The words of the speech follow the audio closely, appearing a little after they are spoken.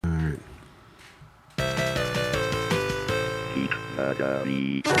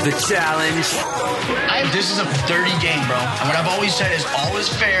The challenge. This is a dirty game, bro. And what I've always said is all is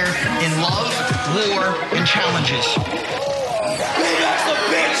fair in love, war, and challenges. That's a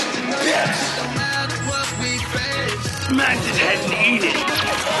bitch! Smash his head and eat it.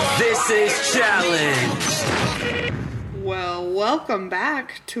 This is challenge. Well, welcome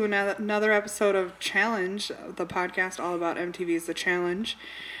back to another episode of Challenge, the podcast all about MTV's The Challenge.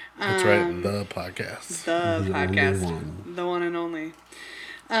 That's right, the podcast. The podcast. The one and only.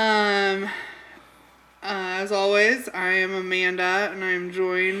 As always, I am Amanda, and I am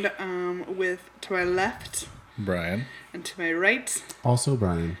joined with, to my left, Brian. And to my right, also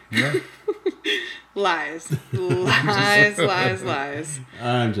Brian. Yeah. Lies.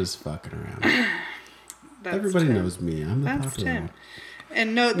 I'm just fucking around. Everybody knows me. I'm the popular one.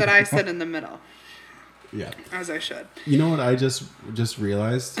 And note that I sit in the middle. Yeah. As I should. You know what I just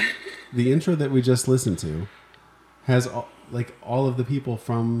realized? The intro that we just listened to has all of the people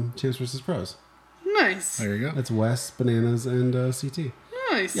from Champs vs. Pros. Nice. There you go. That's Wes, Bananas, and CT.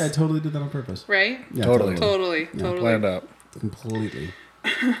 Nice. Yeah, I totally did that on purpose. Right? Yeah, Totally. Planned out. Completely.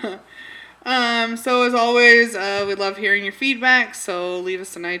 So as always, we love hearing your feedback, so leave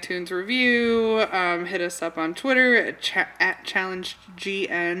us an iTunes review, hit us up on Twitter at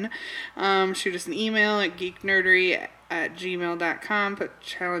ChallengeGN, shoot us an email at geeknerdery@gmail.com, put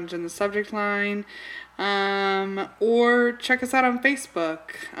challenge in the subject line, or check us out on Facebook,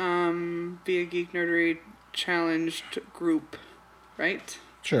 via Geek Nerdery Challenged group, right?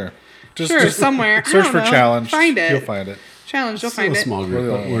 Sure. Just somewhere. Search for challenge. Find it. You'll find it. Challenge, you'll Still find a it. small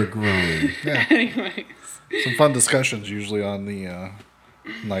group, but we're growing. Yeah. Anyways. Some fun discussions usually on the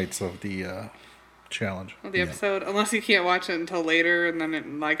nights of the challenge. Well, the episode, unless you can't watch it until later, and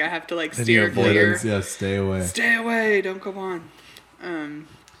then I have to Video steer clear. Avoidance, yeah, stay away. Stay away, don't go on. But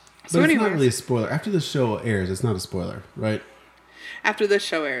it's not really a spoiler. After the show airs, it's not a spoiler, right? After this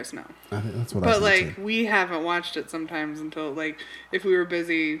show airs, no. I think that's what I But think too. we haven't watched it sometimes until if we were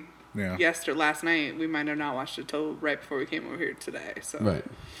busy last night, we might have not watched it till right before we came over here today. So right,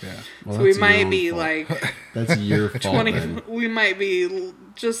 yeah. Well, so we might be fault. That's your fault. 20. We might be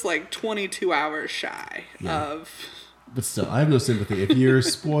just 22 hours shy of. But still, I have no sympathy. If you're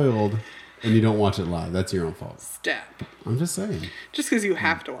spoiled and you don't watch it live, that's your own fault. Step. I'm just saying. Just because you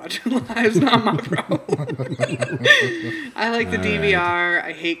have to watch it live is not my problem. I like the DVR.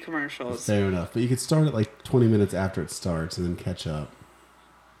 I hate commercials. Fair enough. But you could start it 20 minutes after it starts and then catch up.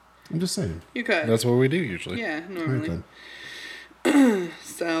 I'm just saying. You could. That's what we do usually. Yeah, normally. Right,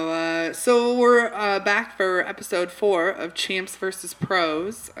 So we're back for episode 4 of Champs vs.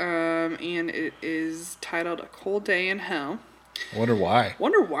 Pros, and it is titled A Cold Day in Hell. I wonder why.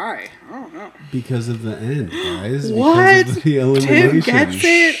 I don't know. because of the end, guys. What? Because of the elimination. Tim gets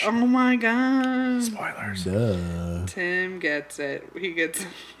it? Oh my god. Spoilers. Duh. Tim gets it. He gets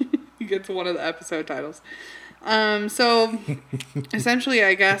one of the episode titles. So essentially,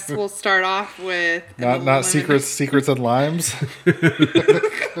 I guess we'll start off with not secrets and limes.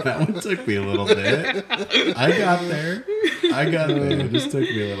 That one took me a little bit. I got there. It just took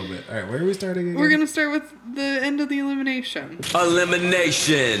me a little bit. All right, where are we starting again? We're going to start with the end of the elimination.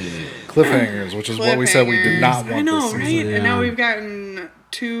 Elimination. Cliffhangers, which is what we said we did not want I know, this right? season. And now we've gotten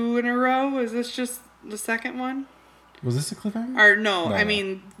 2 in a row. Is this just the second one? Was this a cliffhanger? Or no. I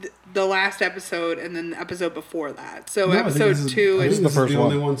mean the last episode and then the episode before that. So No, episode 2 this is is the first the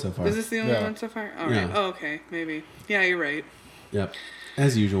one. only one so far. Is this the only Yeah. one so far? All right. Yeah. Oh, okay. Maybe. Yeah, you're right. Yep.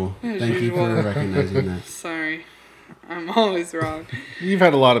 As usual. As Thank usual. you for recognizing that. Sorry. I'm always wrong. You've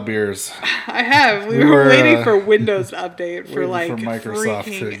had a lot of beers. I have. We We were were, waiting for Windows to update for Waiting for Microsoft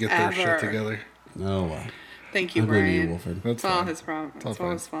to freaking get their ever. shit together. Oh, wow. Thank you, I'll blame you, Brian. Wolford. That's It's all fine. his problem. It's all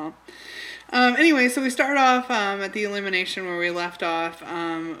fine. his fault. Anyway, so we start off at the elimination where we left off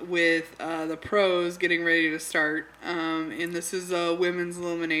with the pros getting ready to start. And this is a women's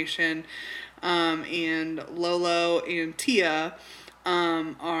elimination. And Lolo and Tia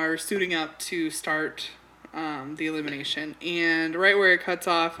are suiting up to start the elimination. And right where it cuts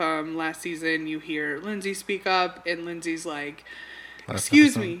off last season, you hear Lindsay speak up. And Lindsay's like,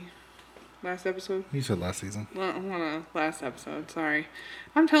 excuse me. Last episode? You said last season. Last episode, sorry.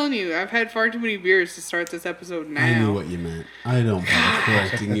 I'm telling you, I've had far too many beers to start this episode now. I knew what you meant. I don't bother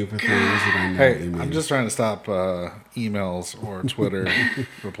correcting you for things that I know what Hey, you mean. I'm just trying to stop emails or Twitter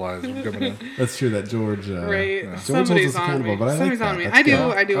replies from coming in. That's true that George... Right. George Somebody's holds us on me. accountable, but I like Somebody's that. on me. That's I do,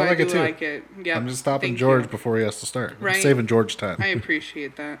 good. I do I like do it too. like it. Yep. I'm just stopping Thank George you. before he has to start. I'm Right. saving George time. I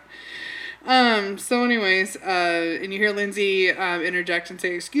appreciate that. So anyways, and you hear Lindsay interject and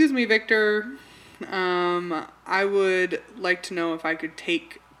say, excuse me, Victor. I would like to know if I could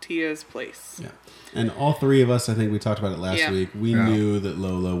take Tia's place. Yeah. And all three of us, I think we talked about it last Yeah. week. We knew that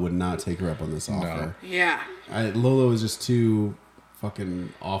Lolo would not take her up on this offer. Yeah. Lolo is just too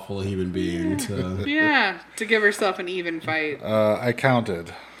fucking awful a human being to. Yeah, to give herself an even fight. I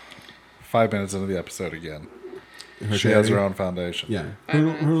counted 5 minutes into the episode again. Her She has charity. her own foundation. Yeah. 5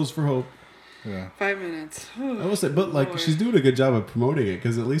 minutes. Hurdles for hope. Yeah. 5 minutes. I will say, but like, Lord. she's doing a good job of promoting it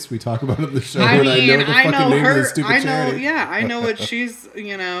because at least we talk about it in the show. I and mean, I know the fucking name of the stupid charity. Yeah, I know what she's,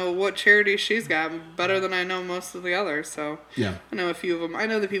 what charity she's got better than I know most of the others. So Yeah. I know a few of them. I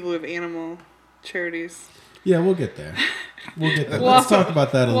know the people who have animal charities. Yeah, we'll get there. Let's talk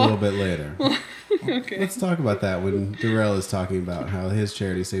about that a little bit later. Okay. Let's talk about that when Darrell is talking about how his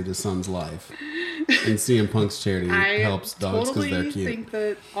charity saved his son's life. And CM Punk's charity I helps dogs because totally they're cute. think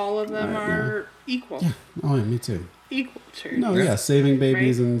that all of them are equal. Oh, yeah, me too. Equal charity. No, yeah, saving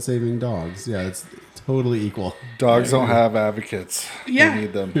babies Right? and saving dogs. Yeah, it's totally equal. Dogs don't have advocates. Yeah. They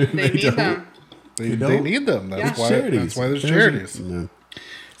need them. They need them. They don't? need them. That's Yeah. why. That's why there's charities. No,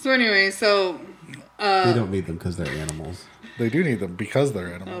 So anyway, so they don't need them because they're animals. They do need them because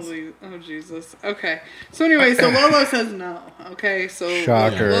they're animals. oh Jesus. Okay. So anyway, so Lolo says no. Okay, so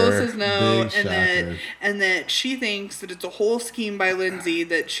Shocker. Lolo says no, Big shocker. and that she thinks that it's a whole scheme by Lindsay,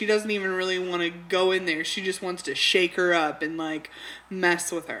 that she doesn't even really want to go in there. She just wants to shake her up and like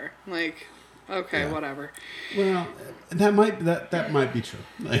mess with her. Like, okay, Yeah. whatever. Well, that might be true.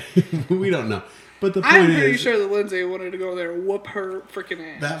 Like, we don't know. But the point I'm pretty is, sure that Lindsay wanted to go there and whoop her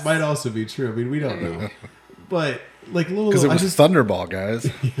freaking ass. that might also be true. I mean, we don't know. But like Lolo, Because it I was just Thunderball, guys.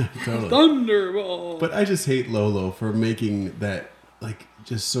 totally. Thunderball. But I just hate Lolo for making that like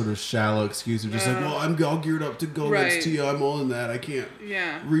just sort of shallow excuse of just like, well, I'm all geared up to go Right. next to you. I'm all in that. I can't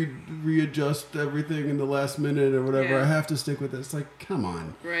Yeah. readjust everything in the last minute or whatever. Yeah. I have to stick with this. Like, come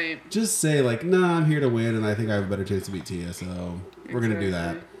on. Right. Just say like, nah, I'm here to win, and I think I have a better chance to beat Tia, so we're gonna do that.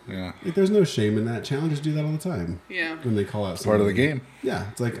 Exactly. Yeah. Like, there's no shame in that. Challengers do that all the time. Yeah. When they call out Part of the somebody. game. Yeah,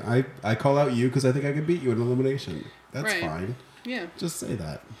 it's like I call out you because I think I can beat you in elimination. That's Right. fine. Yeah. Just say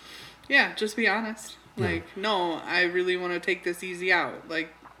that. Yeah, just be honest. Like, no, I really want to take this easy out.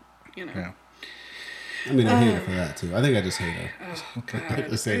 Like, Yeah. I mean, I hate her for that too. I think I just hate her. Oh, God. I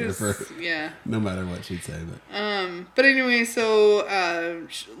just hate her for Yeah. no matter what she'd say. But anyway, so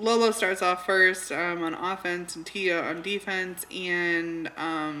Lolo starts off first on offense and Tia on defense, and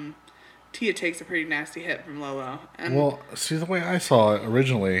Tia takes a pretty nasty hit from Lolo. And Well, see, the way I saw it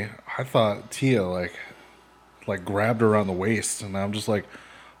originally, I thought Tia like grabbed her around the waist, and I'm just like,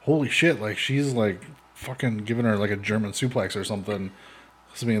 holy shit! Like she's like fucking giving her like a German suplex or something.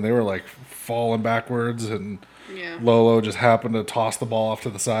 I mean, they were like falling backwards, and yeah. Lolo just happened to toss the ball off to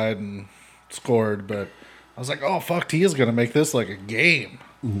the side and scored. But I was like, oh fuck, Tia's gonna make this like a game.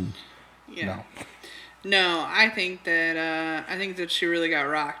 Yeah. No. No, I think that she really got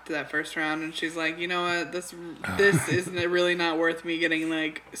rocked that first round, and she's like, you know what, this is really not worth me getting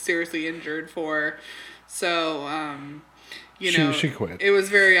like seriously injured for. So, She quit. It was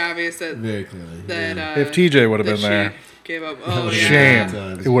very obvious that Very clearly. that If TJ would have that been there, she gave up. Oh would've yeah, shame.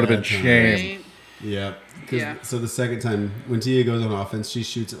 Times, It would have been bad times. shame. Right? Yeah. Yeah. So the second time when Tia goes on offense, she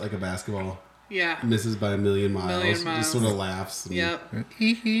shoots it like a basketball, Yeah. misses by a million miles, Million miles. just sort of laughs. And, Yep.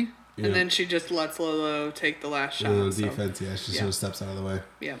 yeah. And then she just lets Lolo take the last shot. on so, defense, yeah, she yeah. sort of steps out of the way.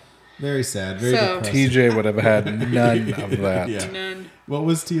 Yeah. Very sad. Very So- depressing. TJ would have had none of that. Yeah. None. What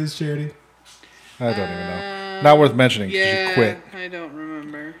was Tia's charity? I don't even know. Not worth mentioning because Yeah. she quit. I don't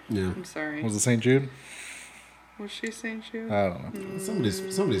remember. Yeah. I'm sorry. Was it St. Jude? Was she St. Jude? I don't know.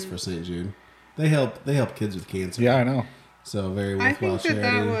 Somebody's for St. Jude. They help kids with cancer. Yeah, I know. So very I worthwhile think that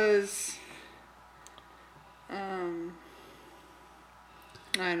charity. was.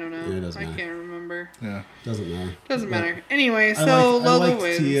 I don't know. Yeah, it doesn't I matter. can't remember. Yeah. Doesn't matter. Doesn't But matter. Anyway, so I Lolo liked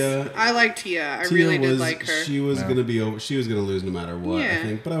wins. Tia. I like Tia. I Tia really did was- like her. She was Yeah. gonna be over. She was gonna lose no matter what. I Yeah.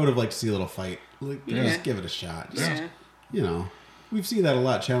 think, but I would have liked to see a little fight. Like, Yeah. just give it a shot. Just, Yeah. You know, we've seen that a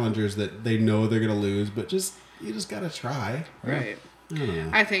lot. Challengers that they know they're gonna lose, but you just gotta try. Right. I don't know.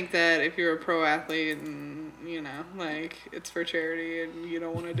 I think that if you're a pro athlete and, like, it's for charity and you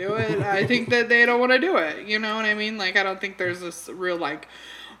don't want to do it, I think that they don't want to do it. You know what I mean? Like, I don't think there's this real, like,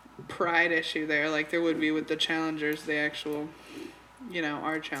 pride issue there like there would be with the challengers, the actual,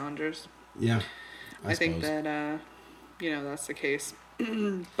 our challengers. Yeah. I think suppose. that, that's the case.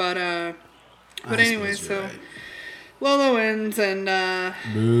 But I anyway, suppose you're so right. Lolo wins, and that's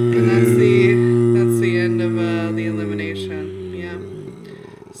Boo. the end of the elimination. Yeah.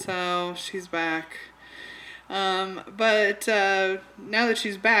 So she's back. But now that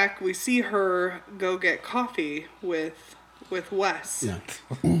she's back, we see her go get coffee with with Wes. Yeah.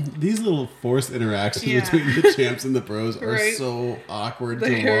 These little forced interactions Yeah. between the champs and the pros are Right. so awkward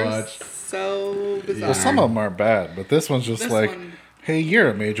They're to watch. so bizarre. Well, some of them aren't bad, but this one's just This like, one- hey, you're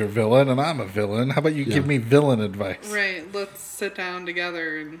a major villain and I'm a villain. How about you give me villain advice? Right, let's sit down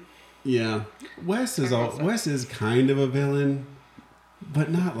together and Yeah. Wes is Talk about Wes is kind of a villain,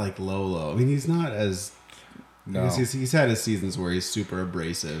 but not like Lolo. I mean, he's not as No. he's had his seasons where he's super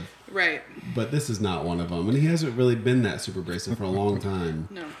abrasive, right. but this is not one of them, and he hasn't really been that super abrasive for a long time.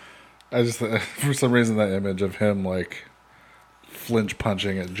 No. I just, for some reason, that image of him like flinch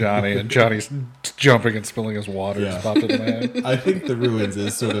punching at Johnny and Johnny's jumping and spilling his water just popped into my head. I think the ruins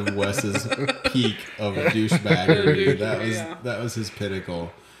is sort of Wes's peak of douchebaggery. That was his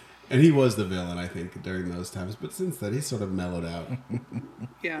pinnacle, and he was the villain, I think, during those times. But since then, he's sort of mellowed out.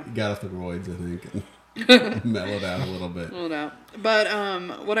 Yeah. He got off the roids, I think, and mellowed out a little bit. Well, no.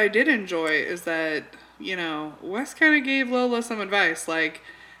 But what I did enjoy is that, Wes kind of gave Lola some advice, like,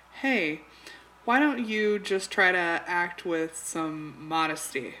 hey, why don't you just try to act with some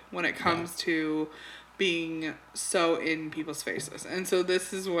modesty when it comes to being so in people's faces. And so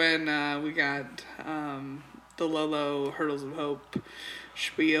this is when we got the Lolo Hurdles of Hope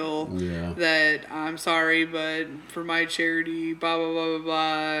spiel that I'm sorry, but for my charity, blah, blah, blah, blah,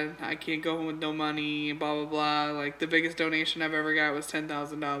 blah, I can't go home with no money, blah, blah, blah. Like, the biggest donation I've ever got was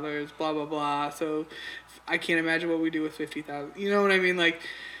 $10,000, blah, blah, blah. So I can't imagine what we do with $50,000. You know what I mean? Like,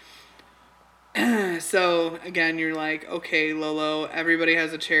 so again, you're like, okay, Lolo, everybody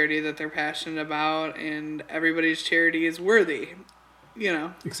has a charity that they're passionate about, and everybody's charity is worthy,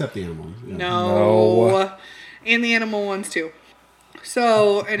 Except the animal. Yeah. No. And the animal ones too.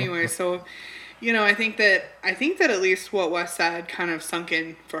 So anyway, I think that at least what Wes said kind of sunk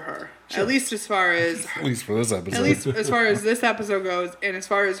in for her. Sure. At least as far as At least for this episode. At least as far as this episode goes, and as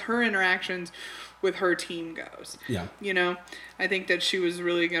far as her interactions with her team goes. Yeah. I think that she was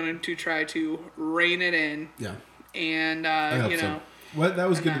really going to try to rein it in. Yeah. And So. Well, that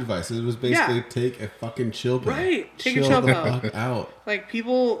was good advice. It was basically take a fucking chill pill. Right. Take a chill the pill. fuck out. Like,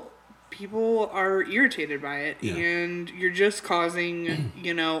 people are irritated by it, and you're just causing,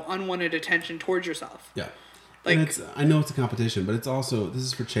 unwanted attention towards yourself. Yeah. Like, and I know it's a competition, but it's also, this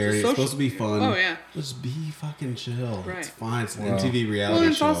is for charity. It's supposed to be fun. Oh, yeah. Just be fucking chill. Right. It's fine. It's an MTV reality show. Well,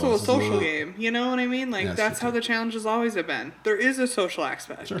 it's also a It's social not- game. You know what I mean? Like, Yeah, that's how the challenges always have been. There is a social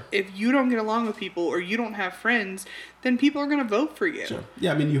aspect. Sure. If you don't get along with people or you don't have friends, then people are going to vote for you. Sure.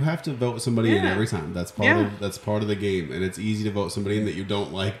 Yeah, I mean, you have to vote somebody in Yeah. every time. That's part of the game, and it's easy to vote somebody in that you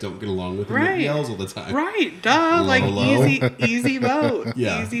don't like, don't get along with, and that Right. yells all the time. Right. Duh. Like, Lolo. easy vote.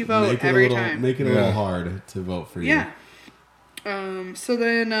 Yeah. Easy vote Make it every a little, time. Make it a little hard to vote for you. Yeah. So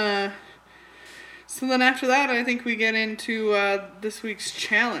then after that, I think we get into this week's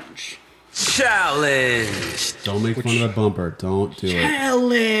challenge. Challenge. Don't make fun of the bumper. Don't do it.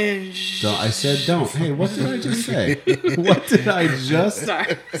 Challenge. Don't. I said don't. Hey, what did I just say? What did I just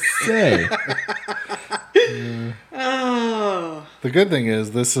Sorry. say? Oh. The good thing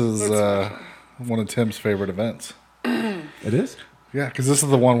is this is one of Tim's favorite events. It is? Yeah, because this is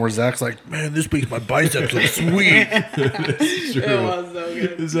the one where Zach's like, man, this makes my biceps look sweet. It's true. It was so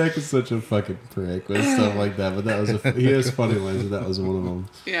good. Zach is such a fucking prick with stuff like that, but that was he has funny lines, and that was one of them.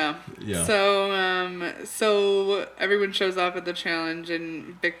 Yeah. Yeah. So everyone shows up at the challenge,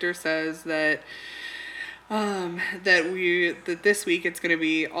 and Victor says that that this week it's going to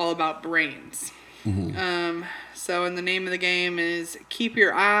be all about brains. Mm-hmm. So and the name of the game is Keep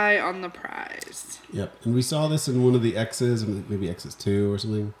Your Eye on the Prize. Yep. And we saw this in one of the X's, maybe X's 2 or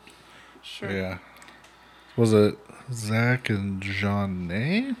something. Sure. Yeah. Was it Zach and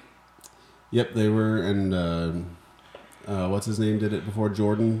Jeanne? Yep, they were, and what's his name did it before?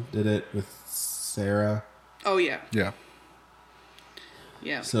 Jordan did it with Sarah. Oh yeah. Yeah.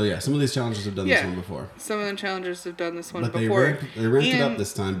 Yeah. So yeah, some of these challenges have done this one before. Some of the challengers have done this one But before. they ramped it And up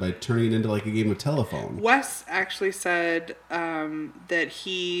this time by turning it into like a game of telephone. Wes actually said that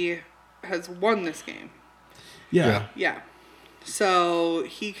he has won this game. Yeah. Yeah. So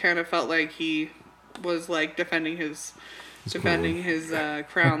he kind of felt like he was like defending his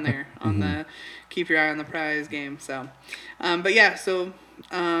crown there on the Keep Your Eye on the Prize game. So, but yeah, so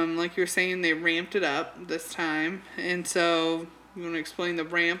like you were saying, they ramped it up this time, and so you want to explain the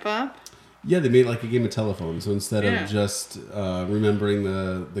ramp up? Yeah, they made like a game of telephone. So instead Yeah. of just remembering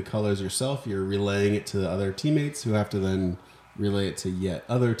the colors yourself, you're relaying it to the other teammates who have to then relay it to yet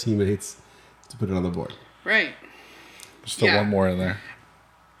other teammates to put it on the board. Right. Still one more in there.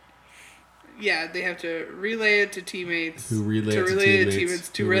 they have to relay it to teammates. Who relay to it to relay it to teammates,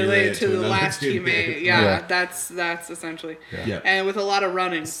 to who relay it to the another last teammate. teammate. Yeah. That's essentially. Yeah. And with a lot of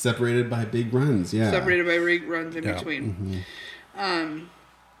running. Separated by big runs, yeah. Separated by big runs in between.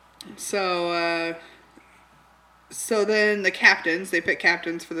 So then the captains, they pick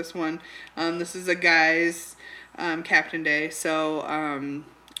captains for this one. This is a guy's captain day. So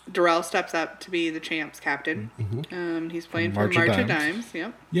Darrell steps up to be the champs captain. He's playing for March of Dimes.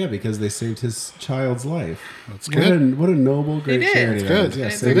 Yep. Yeah, because they saved his child's life. That's good. What a noble, great They did. charity. It's that good. is. Yeah,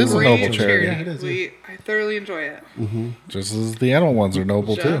 It's saving It is a lives. noble great charity. Yeah, it is. Yeah. I thoroughly enjoy it. Just as the animal ones are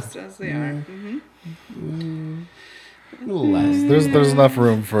noble Just too. as they are. A little less. There's enough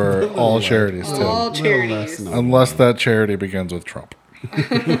room for all charities too. All Little charities. less noble. Unless that charity begins with Trump.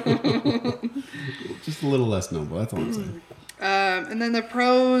 Just a little less noble. That's all I'm saying. And then the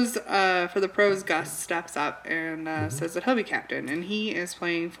pros, for the pros, Gus steps up and says that he'll be captain. And he is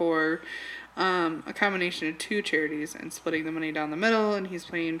playing for a combination of two charities and splitting the money down the middle. And he's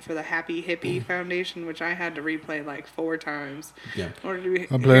playing for the Happy Hippie Foundation, which I had to replay like 4 times. Yeah. in order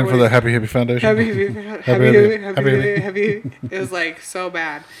to I'm playing for the Happy Hippie Foundation. Happy Hippie. It was like so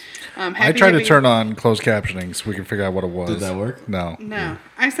bad. I tried to turn on closed captioning so we can figure out what it was. Did that work? No. No.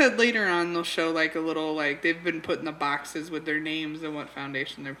 I said later on they'll show like a little, like they've been putting the boxes with their names and what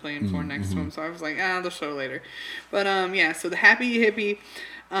foundation they're playing for next to them. So I was like, they'll show later. But yeah, so the Happy Hippie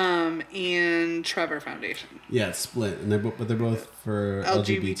and Trevor Foundation. Yeah, it's split, and they're both for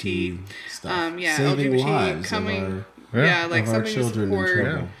LGBT stuff. Yeah, saving LGBT lives coming. of our, Yeah, like of our something to children in support.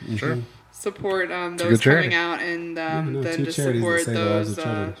 trouble. Yeah, sure. Support a those good charity. coming out and then two just charities that support save the lives those of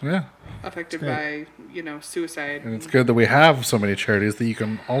children. Yeah. affected It's by suicide. And it's good that we have so many charities that you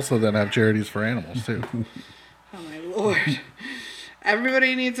can also then have charities for animals too. Oh my lord!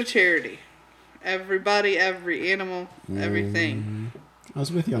 Everybody needs a charity. Everybody, every animal, everything I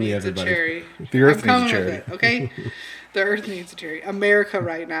was with you on the needs a everybody. charity. The earth I'm coming needs a with charity. it, okay? The earth needs a charity. America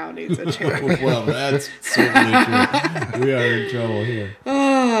right now needs a charity. Well, that's certainly true. We are in trouble here.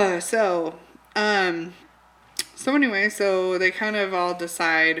 So anyway, so they kind of all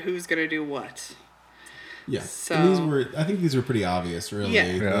decide who's gonna do what. Yeah. So- And I think these were pretty obvious, really. Yeah.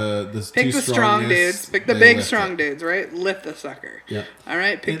 The Pick two the strong strongest, dudes. Pick the they big lift strong it. dudes, right? Lift the sucker. Yep. All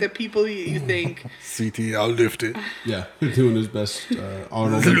right. Pick the people you think. CT, I'll lift it. Yeah. Doing his best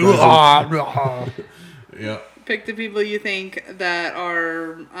Arnold impression. Yeah. Pick the people you think that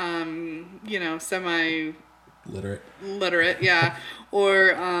are, semi Literate. yeah,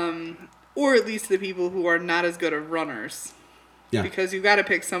 or at least the people who are not as good of runners. Yeah. Because you got to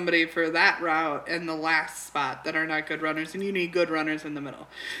pick somebody for that route and the last spot that are not good runners, and you need good runners in the middle.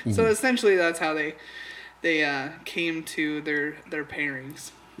 So essentially, that's how they came to their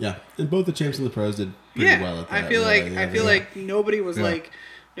pairings. Yeah. And both the champs and the pros did pretty well at that. I feel really. like nobody was Yeah.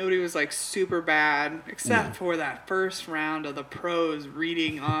 nobody was like super bad except for that first round of the pros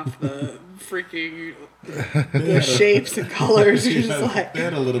reading off the freaking the shapes and colors. You're just like, they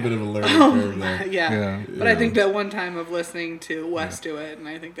had a little bit of a learning curve there. yeah. But Yeah. I think that one time of listening to Wes do it, and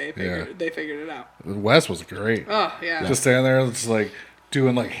I think they figured it out. Wes was great. Oh yeah. Just standing there, just like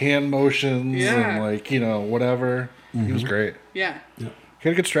doing like hand motions Yeah. and like whatever. He was great. Yeah. He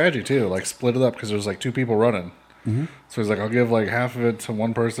had a good strategy too. Like split it up because there's like 2 people running. So he's like, I'll give like half of it to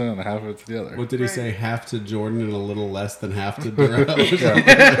one person and half of it to the other. What did he say? Half to Jordan and a little less than half to Darrell.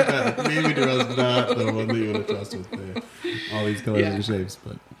 Maybe Darrell's not the one that you want to trust with all these colors and shapes,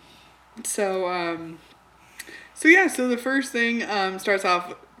 but So the first thing starts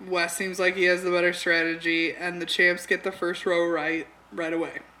off. Wes seems like he has the better strategy, and the champs get the first row right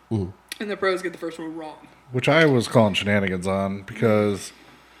away, and the pros get the first row wrong. Which I was calling shenanigans on because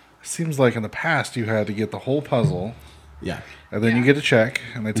it seems like in the past you had to get the whole puzzle yeah. and then you Yeah. get a check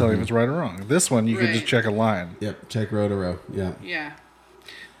and they tell you if it's right or wrong. This one you can just Right. check a line. Yep. Check row to row. Yeah. Yeah.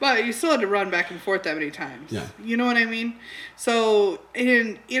 But you still had to run back and forth that many times. Yeah. You know what I mean? So,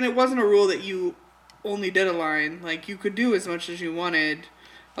 and it wasn't a rule that you only did a line. Like, you could do as much as you wanted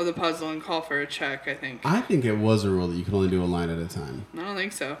of the puzzle and call for a check, I think. I think it was a rule that you could only do a line at a time. I don't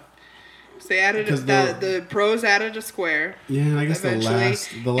think so. So they added Because the pros added a square. Yeah, and I guess the Eventually,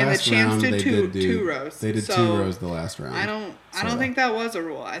 last and the round champs did they two did do 2 rows. They did So, 2 rows the last round. I don't Sorta. think that was a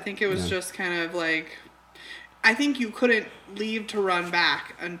rule. I think it was Yeah. just kind of like, I think you couldn't leave to run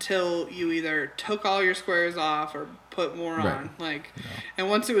back until you either took all your squares off or put more Right. on. Like, and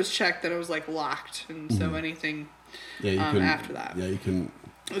once it was checked, then it was like locked, and so anything Yeah, you couldn't. after that. Yeah, you couldn't.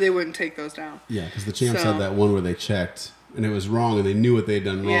 they wouldn't take those down. Yeah, because the champs So- had that one where they checked and it was wrong and they knew what they'd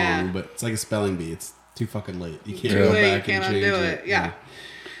done wrong, Yeah. but it's like a spelling bee. It's too fucking late. You can't Too go late, back you can't and change undo it. it. Yeah.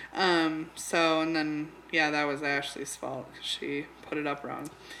 So and then yeah, that was Ashley's fault because she put it up wrong.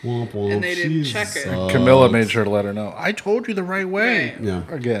 Womp womp. And they didn't She check it. sucks. Camilla made sure to let her know. I told you the right way. Right. Yeah.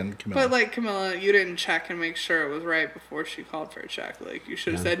 Again, Camilla. But like Camilla, you didn't check and make sure it was right before she called for a check. Like you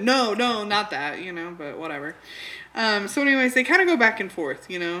should have said no, not that, you know. But whatever. So anyways, they kind of go back and forth,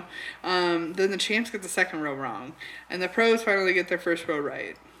 you know. Then the champs get the second row wrong, and the pros finally get their first row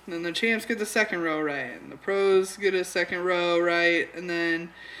right. And then the champs get the second row right, and the pros get a second row right, and then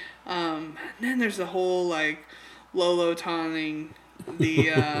there's the whole like Lolo taunting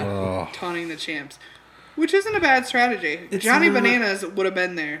the champs, which isn't a bad strategy. It's Johnny not. Bananas would have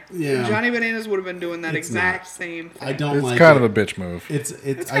been there. Yeah. Johnny Bananas would have been doing that It's exact not. same thing. I don't it's like kind it. of a bitch move. It's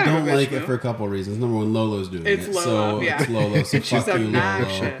It's I kind of don't a bitch like it move. for a couple of reasons. Number one, Lolo's doing It's it. Lolo, So yeah. it's Lolo. So She's fuck you, Lolo.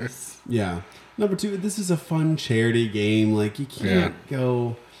 obnoxious. Yeah. Number two, this is a fun charity game. Like you can't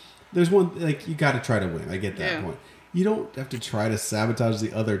go. There's one like you got to try to win. I get that Yeah. point. You don't have to try to sabotage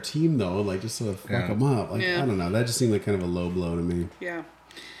the other team though. Like just sort of fuck Yeah. them up. Like Yeah. I don't know. That just seemed like kind of a low blow to me. Yeah.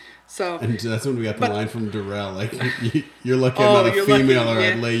 So And that's when we got the But- line from Darrell. Like you're lucky Oh, I'm not a you're lucky, female or yeah.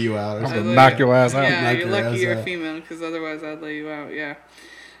 I'd lay you out or I'll something. knock your ass out. yeah, knock you're your ass lucky you're a out. female because otherwise I'd lay you out. Yeah.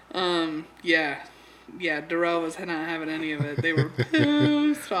 Yeah. Darrell was not having any of it. They were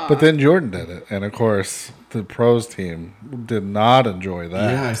pissed off. But then Jordan did it. And of course, the pros team did not enjoy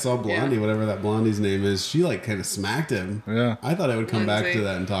that. Yeah, I saw Blondie, Yeah. whatever that Blondie's name is. She like kind of smacked him. Yeah. I thought I would come back Lindsay. to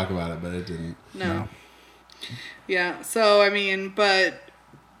that and talk about it, but it didn't. No. Yeah. So I mean, but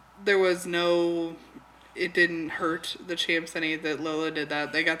there was no. It didn't hurt the champs any that Lola did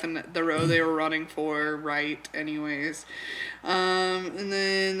that. They got the row they were running for right, anyways. And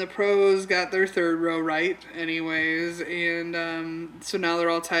then the pros got their third row right, anyways. And so now they're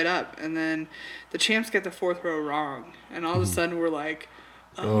all tied up. And then the champs get the fourth row wrong. And all of a sudden we're like,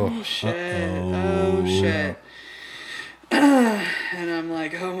 oh shit, oh shit. And I'm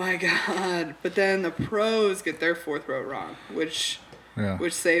like, oh my god. But then the pros get their fourth row wrong, which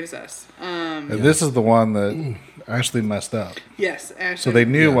saves us. And this is the one that Ashley messed up. Yes, Ashley. So they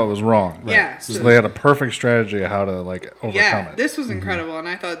knew what was wrong. Yeah. So they had a perfect strategy of how to like overcome Yeah, it. this was incredible, and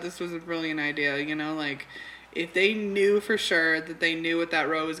I thought this was a brilliant idea. You know, like if they knew for sure that they knew what that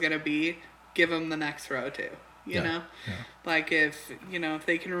row was gonna be, give them the next row too. You know, like if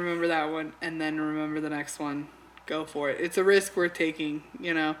they can remember that one and then remember the next one, go for it. It's a risk worth taking.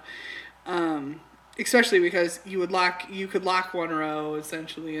 You know, especially because you could lock one row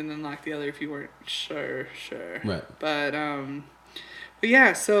essentially and then lock the other if you weren't sure. Right. But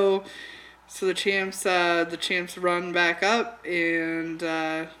yeah, so the champs run back up and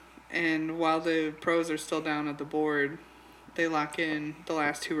while the pros are still down at the board, they lock in the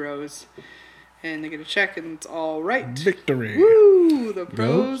last two rows and they get a check and it's all right. Victory. Woo! The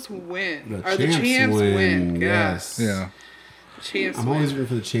pros win. The champs win. Yes. Yeah. The champs I'm win. always rooting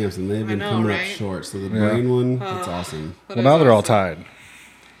for the champs, and they've been know, coming right? up short. So the brain one, that's awesome. That Well, is now they're all awesome. tied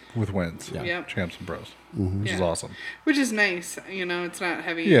with wins. Yeah. Yep. Champs and pros. Mm-hmm. Which is Yeah. awesome. Which is nice. You know, it's not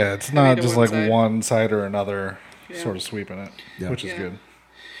heavy. Yeah, it's heavy not to just like side. one side or another Yeah. sort of sweeping it, Yeah. which is Yeah. good.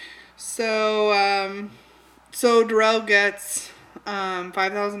 So, so Darrell gets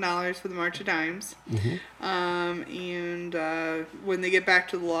 $5,000 for the March of Dimes. And when they get back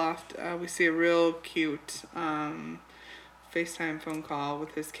to the loft, we see a real cute FaceTime phone call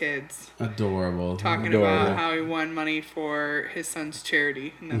with his kids Adorable. talking Adorable. about how he won money for his son's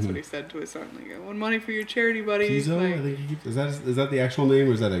charity, and that's what he said to his son. Like, I won money for your charity, buddy. Pizzo, Like, I think is that the actual name,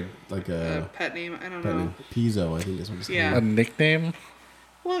 or is that a pet name? I don't pet know. name? Pizzo, I think is what it's Yeah. called. A nickname,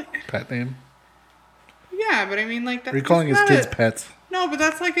 Well, pet name. yeah, but I mean, like that. Are you calling his that's kids not pets? No, but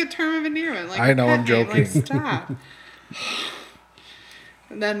that's like a term of endearment. Like I know, a I'm pet name. Like, joking. stop.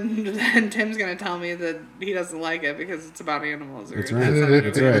 And then Tim's gonna tell me that he doesn't like it because it's about animals or That's it right. has something to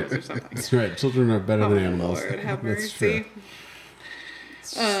That's do with right. animals or something. That's right. Children are better than animals. Lord, have That's mercy. true.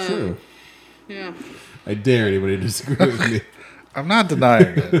 It's true. Yeah. I dare anybody to disagree with me. I'm not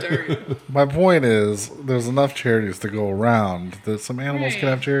denying it. Dirty. My point is, there's enough charities to go around that some animals can Right.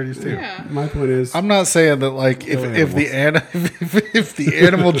 have charities too. Yeah. My point is, I'm not saying that like if the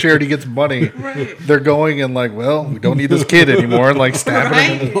animal charity gets money, Right. they're going and like, well, we don't need this kid anymore, and like stabbing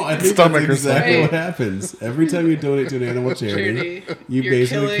him in No, I the think stomach that's or exactly something. what happens. Every time you donate to an animal charity, Charity. you You're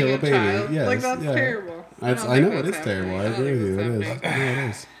basically killing kill a baby. child. Yes, Like, that's yeah. terrible. That's, don't I think know it that's is terrible. I happening. agree with you. don't It think is. that's happening. Yeah, it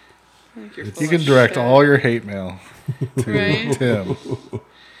is. I think you're You full can of direct shit. all your hate mail to Right? Tim.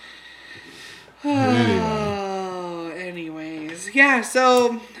 Oh, anyways, yeah.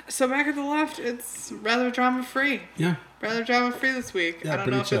 So back at the loft, it's rather drama free. Yeah. Rather drama free this week. Yeah, I don't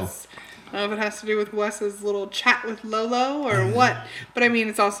pretty know if chill. I don't know if it has to do with Wes's little chat with Lolo or what. But I mean,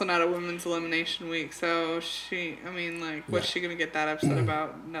 it's also not a women's elimination week, so what's she gonna get that upset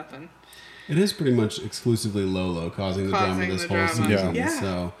about? Nothing. It is pretty much exclusively Lolo causing the drama this whole season. Yeah.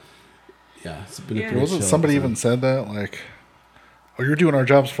 So, yeah, it's been a pretty Wasn't chill somebody episode. even said that? Like, oh, you're doing our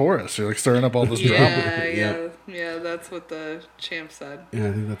jobs for us. You're like stirring up all this drama. Yeah, that's what the champ said. Yeah,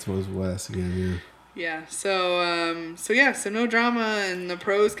 I think that's what was Wes again, Yeah, so no drama, and the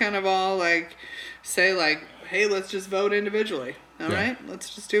pros kind of all like say like, hey, let's just vote individually. All right,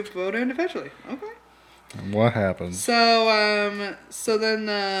 let's just vote individually. Okay. And what happened? So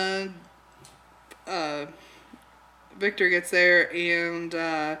then Victor gets there, and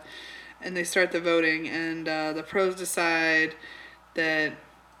they start the voting, and the pros decide that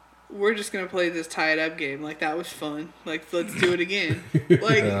we're just gonna play this tied up game. Like, that was fun. Like, let's do it again.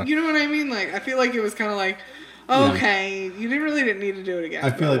 Like, you know what I mean? Like, I feel like it was kind of like, okay, you didn't need to do it again.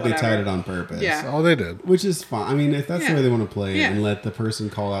 I feel like they tied it on purpose. Yeah. Oh, they did. Which is fine. I mean, if that's the way they want to play it, Yeah. and let the person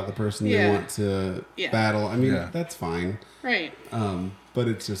call out the person they want to battle, I mean, that's fine. Right. But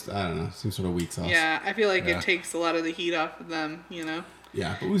it's just, I don't know, seems sort of weak sauce. Yeah, I feel like it takes a lot of the heat off of them, you know?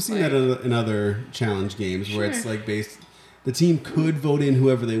 Yeah, but we've seen that in other challenge games where it's like the team could vote in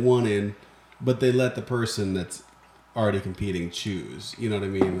whoever they wanted, but they let the person that's already competing choose. You know what I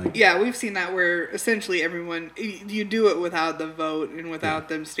mean? Like, yeah, we've seen that where essentially everyone, you do it without the vote and without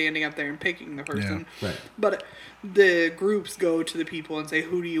them standing up there and picking the person. Yeah, right. But the groups go to the people and say,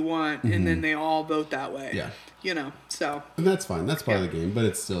 who do you want? And then they all vote that way. Yeah. You know, so. And that's fine. That's part of the game, but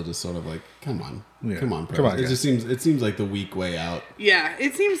it's still just sort of like, come on. Yeah. Come on, Come on, it guys. just seems like the weak way out. Yeah,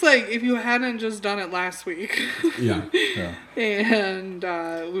 it seems like if you hadn't just done it last week. Yeah. And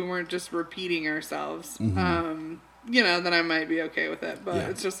we weren't just repeating ourselves. You know, then I might be okay with it. But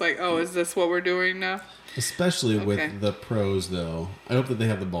it's just like, oh, is this what we're doing now? Especially with the pros, though. I hope that they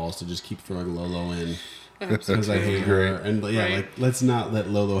have the balls to just keep throwing Lolo in. hope so Because I hate her. And yeah, Right. like, let's not let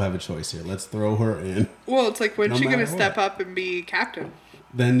Lolo have a choice here. Let's throw her in. Well, it's like, when's No she going to matter step what. up and be captain?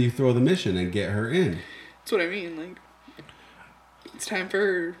 Then you throw the mission and get her in. That's what I mean. Like, it's time for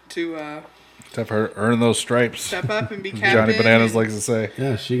her to Except for her earn those stripes. step up and be captain. Johnny Bananas likes to say.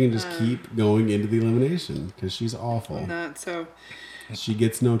 Yeah, she can just keep going into the elimination because she's awful. Not so. She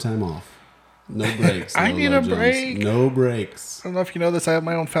gets no time off. No breaks. I Lolo need a Jones. break. No breaks. I don't know if you know this. I have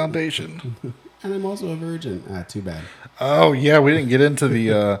my own foundation. And I'm also a virgin. Too bad. Oh yeah, we didn't get into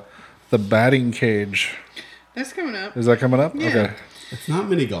the batting cage. That's coming up. Is that coming up? Yeah. Okay. It's not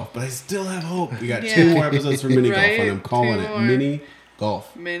mini golf, but I still have hope. We got Yeah. 2 more episodes for mini golf, Right? and I'm calling 2 it more. mini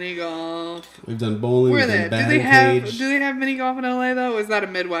golf. Mini golf. We've done bowling. Where are We've they? done Do they batting have? cage. Do they have mini golf in LA though? Or is that a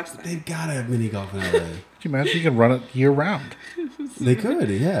Midwest thing? They've got to have mini golf in LA. Can you imagine you can run it year round? They could,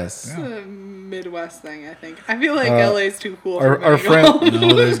 yes. It's a Midwest thing, I think. I feel like LA's too cool for Our mini friend, golf.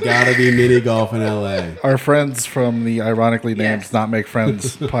 No, there's got to be mini golf in LA. our friends from the ironically named Yes. Not Make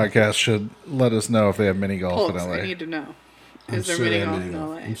Friends podcast should let us know if they have mini golf Pulse, in I LA. need to know. I'm Is there sure mini they have golf mini in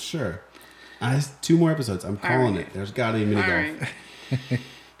golf. LA? I'm sure. 2 more episodes. I'm calling right. it. There's got to be mini All golf. right.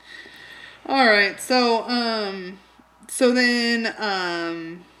 All right. So then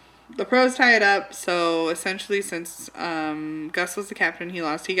the pros tie it up. So essentially, since Gus was the captain, he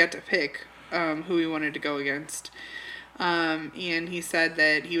lost. He got to pick who he wanted to go against. And he said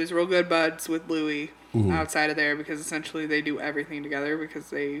that he was real good buds with Louie outside of there because essentially they do everything together because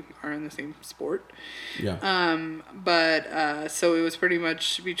they are in the same sport. Yeah. But so it was pretty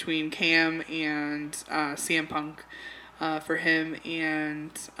much between Cam and CM Punk for him,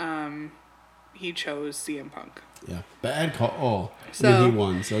 and he chose CM Punk. Yeah. Bad call. Oh, So- he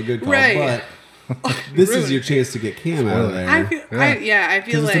won. So good call. Right. But this is your chance to get Cam out of there. I feel, I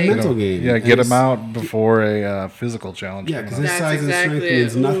feel 'Cause it's a like mental game. Yeah, And get him it's- out before a physical challenge. Yeah, comes because up. his That's size and exactly strength it.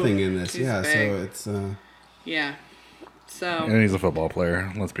 means nothing Ooh, in this. he's Yeah, big. so it's yeah. So And he's a football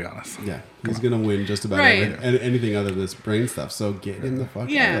player. Let's be honest. yeah, he's gonna win just about Right. anything other than this brain stuff. So get him the fuck out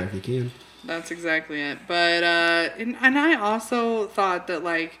Yeah. of there if you can. that's exactly it. But and I also thought that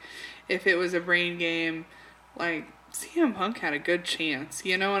like if it was a brain game, like CM Punk had a good chance.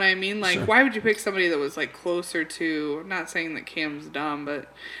 You know what I mean? Like, Sure. why would you pick somebody that was like closer to? I'm not saying that Cam's dumb,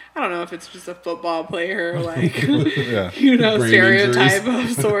 but I don't know if it's just a football player, like Yeah. you know, Brain stereotype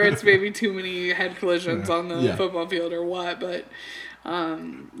injuries. of sorts. Maybe too many head collisions on the Yeah. football field or what? But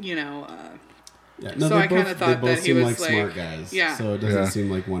you know. Yeah, no, So they I kinda both, thought they both that he seem was, like like- smart guys. yeah. So it doesn't Yeah. seem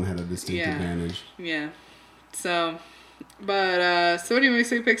like one had a distinct Yeah. advantage. Yeah. So, but so anyway,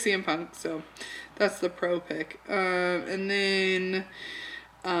 so we picked CM Punk. So that's the pro pick. And then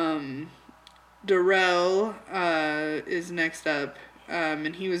Darrell is next up,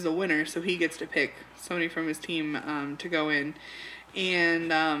 and he was the winner, so he gets to pick somebody from his team to go in.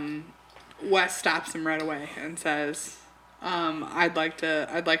 And Wes stops him right away and says, "I'd like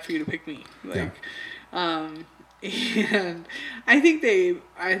for you to pick me." Like, And I think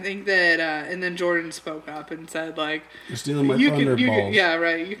that, and then Jordan spoke up and said, like, You're stealing my thunderballs. yeah,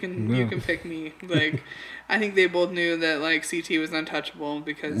 right. You can pick me. Like, I think they both knew that, like, CT was untouchable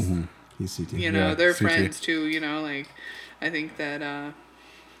because, He's CT. you know, Yeah, they're CT. friends too, you know, like, I think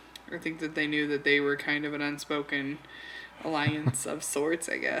that they knew that they were kind of an unspoken alliance of sorts,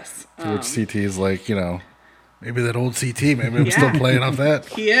 I guess. Which CT's like, you know, maybe that old CT, maybe I'm still playing off that.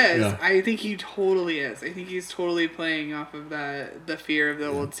 He is. Yeah. I think he totally is. I think he's totally playing off of the fear of the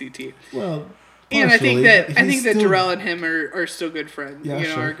old CT. Well, And I think partially, that still- Darrell and him are still good friends. Yeah, you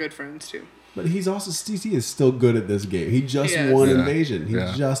know, sure. are good friends too. But he's also CT is still good at this game. He just He is. won Yeah. Invasion. He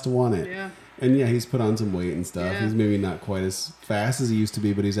Yeah. just won it. Yeah. And yeah, he's put on some weight and stuff. Yeah. He's maybe not quite as fast as he used to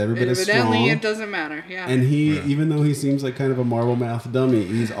be, but he's every bit as Evidently, strong. it doesn't matter. Yeah. And he, even though he seems like kind of a marble mouth dummy,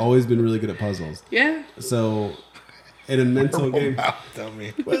 he's always been really good at puzzles. yeah. So, in a mental game,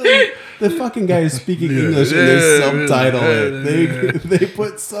 Dummy. well, the fucking guy is speaking English and they subtitle it. They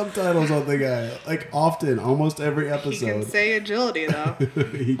put subtitles on the guy like often, almost every He can episode. say agility though.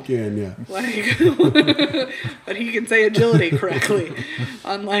 He can, yeah. Like, but he can say agility correctly,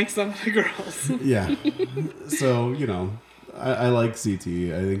 unlike some of the girls. Yeah. So, you know, I like CT.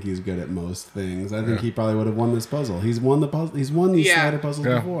 I think he's good at most things. I think he probably would have won this puzzle. He's won the puzzle. He's won these Yeah. slider puzzles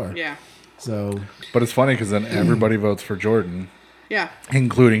Yeah. before. Yeah. So, But it's funny because then everybody votes for Jordan, Yeah.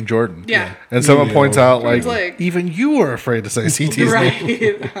 including Jordan. Yeah. And someone Yeah. points out, like, It's like- even you were afraid to say CT's name.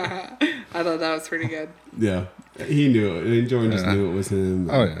 Right. I thought that was pretty good. yeah. He knew it. I mean, Jordan just Yeah. knew it was him.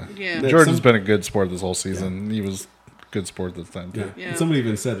 Oh, yeah. Yeah. That Jordan's some- been a good sport this whole season. He was a good sport this time, too. Yeah. Yeah. And somebody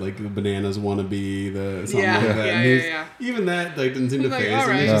even said, like, the bananas want to be the something Yeah. like that. Yeah, And yeah, he's- yeah. Even that, like, didn't seem to He's like, phase him. "All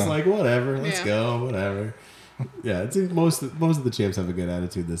He's right." just like, whatever, let's Yeah. go, whatever. Yeah, it seems most of the champs have a good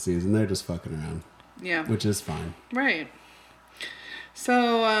attitude this season. They're just fucking around, Yeah. which is fine. Right.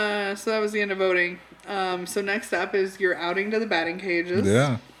 So that was the end of voting. So next up is your outing to the batting cages.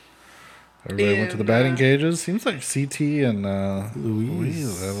 Yeah. Everybody went to the And, batting cages. Seems like CT and Louise.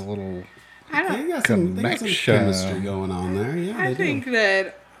 Louise have a little... I They don't. got some Connection. chemistry going on there. Yeah, I they think do.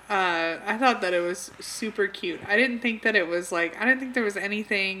 that I thought that it was super cute. I didn't think that it was like. I didn't think there was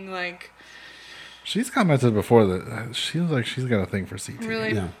anything like She's commented before that she seems like she's got a thing for CT.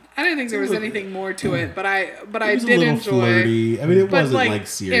 really. Yeah. I didn't think there was Seems like- anything more to it, but I It did was a little enjoy. flirty. I mean, it But, wasn't like, like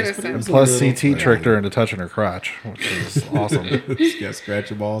serious. But it innocent. was a Plus, little CT flirty. tricked her into touching her crotch, which is awesome. Yeah, scratch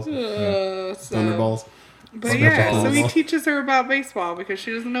your balls, So- thunderballs. But yeah, so he Thunderballs. teaches her about baseball because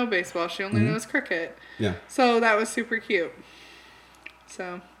she doesn't know baseball. She Mm-hmm. only knows cricket. Yeah, So that was super cute.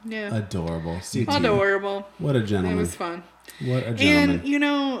 So yeah, adorable. CT. adorable. What a It gentleman. was fun. What a gentleman. And you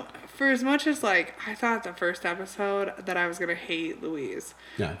know, for as much as like I thought the first episode that I was gonna hate Louise,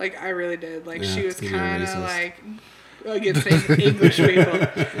 Yeah. like I really did. Like Yeah, she was 'cause you're kind of racist. like against English people.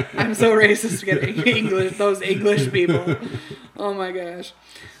 I'm so racist against those English people. Oh my gosh.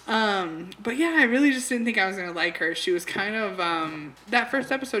 But yeah, I really just didn't think I was gonna like her. She was kind of that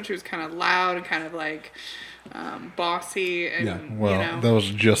first episode. She was kind of loud and kind of like bossy, and Yeah. Well, you know. that was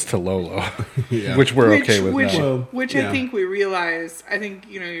just to Lolo, Yeah. which we're okay with which, now. Well, which yeah. I think we realize. I think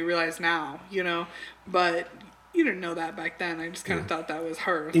you realize now. But you didn't know that back then. I just kind of thought that was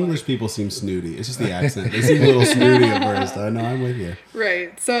her. English people seem snooty. It's just the accent. They seem a little snooty at first. I know. I'm with you.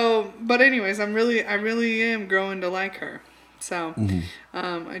 Right. So, but anyways, I really am growing to like her. So,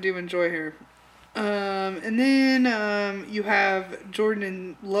 I do enjoy her. And then you have Jordan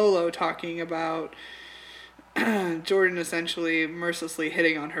and Lolo talking about Jordan essentially mercilessly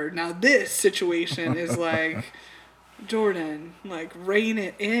hitting on her. Now, this situation is like, Jordan, like, rein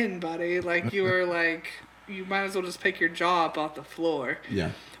it in, buddy. Like, you are like, you might as well just pick your jaw up off the floor.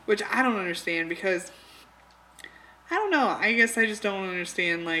 Yeah. Which I don't understand because, I don't know. I guess I just don't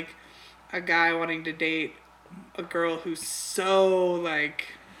understand, like, a guy wanting to date a girl who's so, like,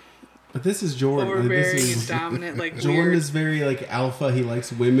 But this is Jordan. Like, overbearing this and is, dominant, like, Jordan weird. is very like alpha. He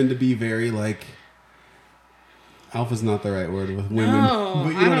likes women to be very like. Alpha's not the right word with women. No, but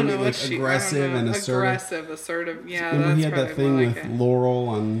you I don't what know Like what she. aggressive I don't know. and assertive. Aggressive, assertive. Yeah, Remember that's he had that probably thing more with like it. Laurel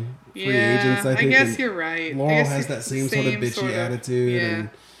on Free Yeah, Agents. I think guess and you're right. I Laurel guess has it's that same the sort of bitchy attitude. Yeah. And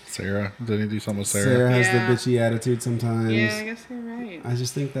Sarah, did he do something with Sarah Sarah? has Yeah. the bitchy attitude sometimes. Yeah, I guess you're right. I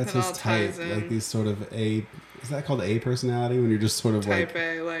just think that's It all his type. ties in. Like these sort of A. Is that called A personality when you're just sort of Type like.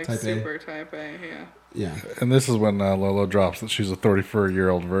 A, like type A. super type A, yeah. Yeah. And this is when Lolo drops that she's a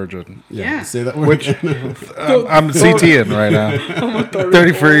 34-year-old virgin. Yeah. Say that word. Which I'm CTing right now.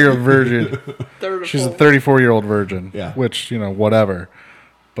 34-year-old virgin. She's a 34-year-old virgin. Yeah. Which, whatever.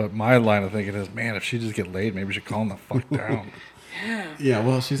 But my line of thinking is, man, if she just get laid, maybe she should calm the fuck down. Yeah,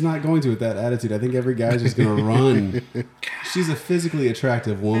 well, she's not going to with that attitude. I think every guy's just going to run. She's a physically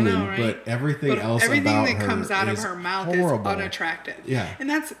attractive woman, right? But everything else everything about that her comes out of is her mouth horrible. is unattractive. Yeah. And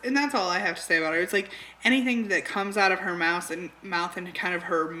that's all I have to say about her. It's like anything that comes out of her mouth and kind of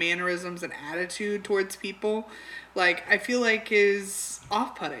her mannerisms and attitude towards people, like I feel like is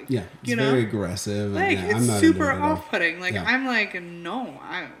off-putting. Yeah, it's very aggressive. Like and, it's I'm not super into it at all. off-putting. Like Yeah. I'm like no,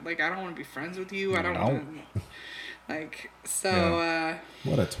 I don't want to be friends with you. I don't No. want to. Like so.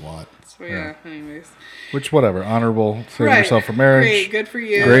 What a twat. So yeah. Anyways. Which, whatever, honorable. Save Right. yourself for marriage. Great, good for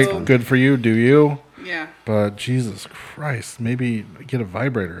you. Great, good for you. Do you? Yeah. But Jesus Christ, maybe get a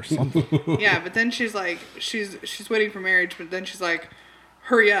vibrator or something. Yeah, but then she's like, she's waiting for marriage, but then she's like,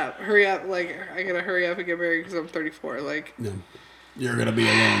 hurry up, like I gotta hurry up and get married because I'm 34. Like, Yeah. You're going to be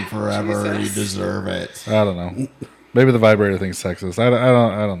alone forever. Jesus. You deserve it. I don't know. Maybe the vibrator thing's sexist. I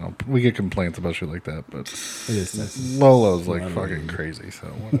don't know. We get complaints about shit like that, but It is sexist. Lolo's like I don't fucking know. crazy. So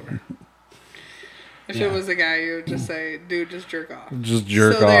whatever. if it was a guy, you would just say, dude, just jerk off. Just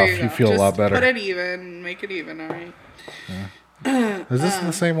jerk So there off. You go. feel a lot better. Put it even, make it even. All right. Is this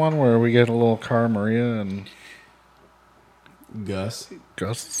the same one where we get a little Cara Maria and Gus.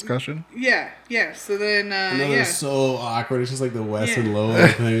 Gus discussion? Yeah. So then, Another yeah. so awkward. It's just like the Wes and Yeah. Lolo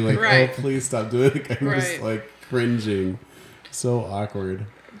thing. Like, Right. oh, please stop doing it. I'm just Right. like cringing. So awkward.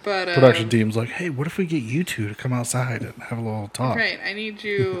 But Production team's like, hey, what if we get you two to come outside and have a little talk? right, I need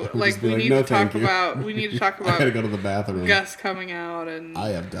you. Just Like be we like, need "No, to talk thank you." about. We need to talk I gotta about go to the bathroom. Gus coming out and I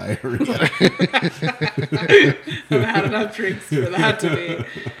have diarrhea. I've had enough drinks for that to be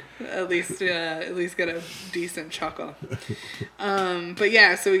at least get a decent chuckle. But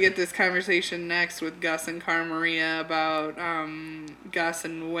yeah, so we get this conversation next with Gus and Cara Maria about Gus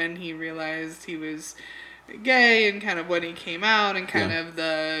and when he realized he was gay and kind of when he came out and kind of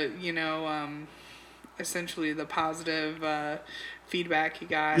the essentially the positive feedback he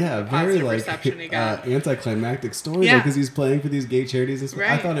got, Yeah, the very positive like reception he got. anticlimactic story Yeah. because he's playing for these gay charities. And stuff. I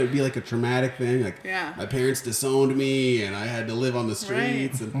Right. thought it would be like a traumatic thing. Like Yeah. my parents disowned me and I had to live on the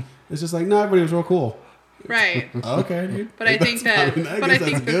streets. And it's just like, no, everybody was real cool. Right. Okay, dude. But I think that, guess but I that's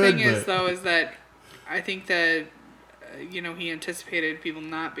think the good, thing is but- though is that I think that he anticipated people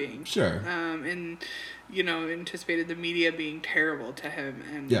not being Sure. and anticipated the media being terrible to him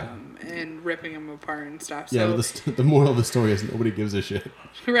and Yeah. and ripping him apart and stuff. Yeah, So but the moral of the story is nobody gives a shit,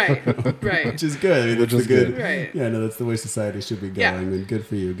 right, which is good. I mean, that's Which is the good. good. Right. Yeah, no, that's the way society should be going, Yeah. and good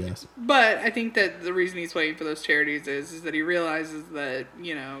for you, Gus. But I think that the reason he's waiting for those charities is that he realizes that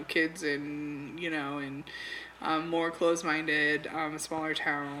kids in more closed-minded, smaller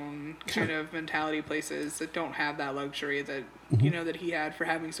town kind of mentality places that don't have that luxury that that he had for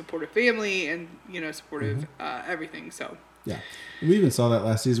having supportive family and supportive everything. So Yeah, we even saw that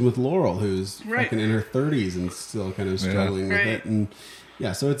last season with Laurel, who's Right. fucking in her 30s and still kind of struggling with Right. it, and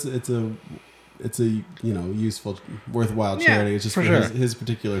yeah, so it's a useful, worthwhile Yeah, charity. It's just for for sure. his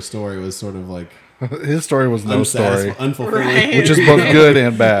particular story was sort of like His story was no story, unfulfilling. Right. which is both good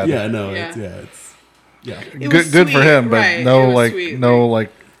and bad. Yeah, no, Yeah. yeah. It was Good for sweet, him, but right, no it was like sweet, no like-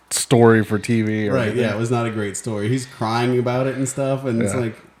 like story for TV. Or Right, anything. yeah, it was not a great story. He's crying about it and stuff, and it's Yeah.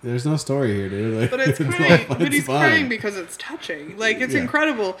 like, there's no story here, dude. Like, But it's all crying. fine, But it's he's fine. crying because it's touching. Like it's Yeah.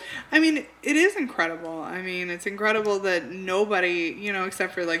 incredible. I mean, it is incredible. I mean, it's incredible that nobody,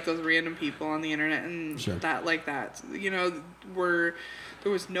 except for like those random people on the internet and Sure. that,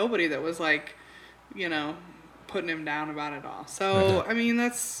 there was nobody that was like, putting him down about it all. So Right. I mean,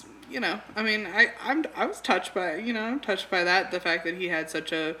 that's I was touched by I'm touched by that, the fact that he had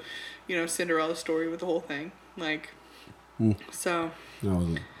such a Cinderella story with the whole thing, like. So No, it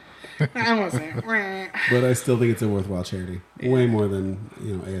wasn't. I wasn't. But I still think it's a worthwhile charity. Way more than,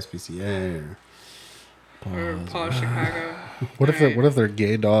 ASPCA or Paul Chicago. What if they're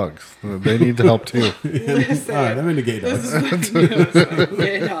gay dogs? They need the help too. Listen, All right, I'm into gay dogs.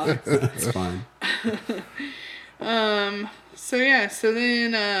 gay dogs. That's fine. So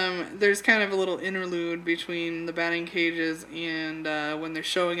then there's kind of a little interlude between the batting cages and when they're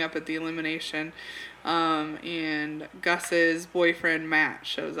showing up at the elimination, and Gus's boyfriend Matt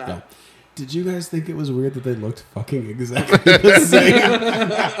shows up. Yeah. Did you guys think it was weird that they looked fucking exactly the same?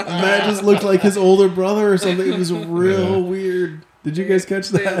 Matt just looked like his older brother or something. It was real weird. Did you guys catch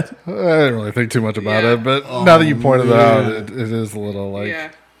that? I didn't really think too much about Yeah. it, but now that you pointed it out, man. it is a little like.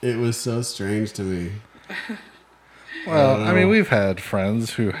 Yeah. It was so strange to me. Well, I mean, we've had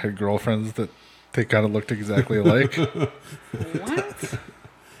friends who had girlfriends that they kind of looked exactly alike. I What?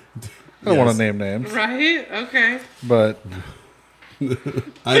 don't want Yes. to name names, Right? Okay. but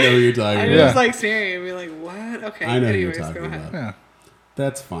I know who you're talking I about. Yeah. was like staring and be like, what? Okay. I know who you're Anyways, go talking ahead. about. yeah,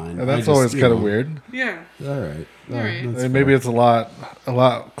 That's fine. And that's always kind of weird. Yeah. All right. All right. I mean, maybe it's a lot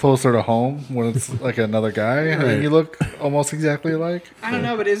closer to home when it's like another guy and you look almost exactly alike. I don't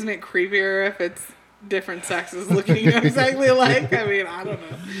know, but isn't it creepier if it's different sexes looking exactly alike? I mean, I don't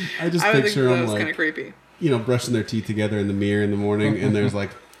know. I just would picture think them that was kind like, of creepy. brushing their teeth together in the mirror in the morning, and there's like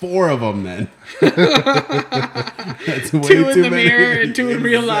 4 of them then. That's way 2 in too the many. mirror and 2 in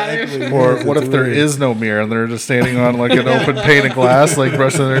real life. Exactly. Or what It's if there weird. is no mirror and they're just standing on like an open pane of glass, like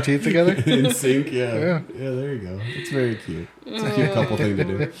brushing their teeth together? In sync? Yeah, there you go. It's very cute. It's a cute couple thing to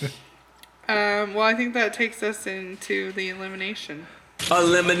do. Well, I think that takes us into the elimination.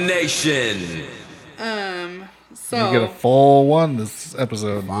 Elimination. So You get a full one this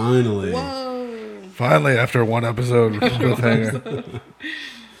episode. Finally. whoa, Finally, after one episode. Cliffhanger.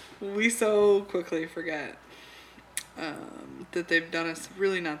 we so quickly forget that they've done us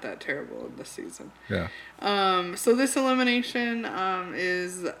really not that terrible in this season. Yeah. So this elimination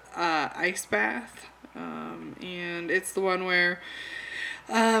is ice bath, and it's the one where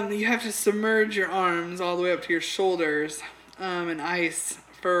you have to submerge your arms all the way up to your shoulders in ice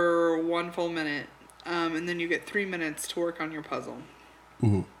for 1 full minute, and then you get 3 minutes to work on your puzzle.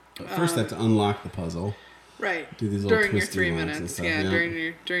 Ooh. First, I have to unlock the puzzle. Right. Do these little during your twisty 3 lines and minutes. stuff, Yeah,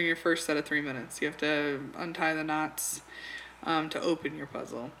 yeah. during your first set of 3 minutes, you have to untie the knots to open your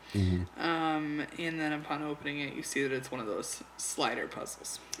puzzle. Mm-hmm. And then upon opening it, you see that it's one of those slider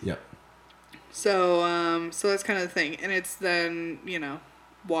puzzles. Yep. So so that's kind of the thing, and it's then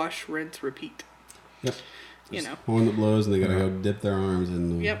wash, rinse, repeat. Yep. You know. Horn that blows, and they gotta go dip their arms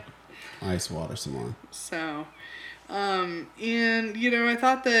in the Yep. ice water some more. So, and I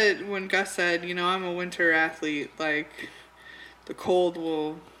thought that when Gus said, I'm a winter athlete, like the cold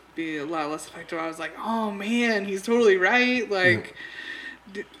will be a lot less effective. I was like, oh man, he's totally right. Like,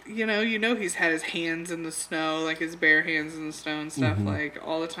 he's had his hands in the snow, like his bare hands in the snow and stuff, like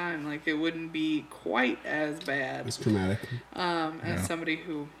all the time. Like it wouldn't be quite as bad It's traumatic. as somebody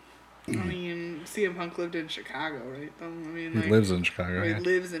who. I mean, CM Punk lived in Chicago, right? I mean, He lives in Chicago. He Yeah.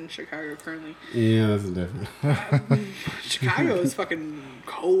 lives in Chicago currently. Yeah, that's different. Chicago is fucking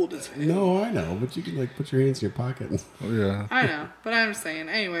cold as hell. No, I know, but you can put your hands in your pocket. Oh, yeah. I know, but I'm saying,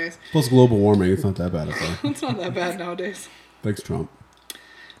 anyways, Plus global warming, it's not that bad at all. it's not that bad nowadays. Thanks, Trump.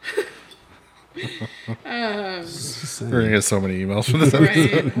 We're going to get so many emails from this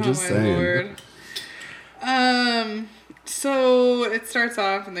episode. Right? Just my saying. Lord. So it starts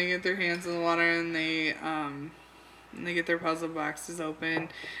off, and they get their hands in the water, and they get their puzzle boxes open.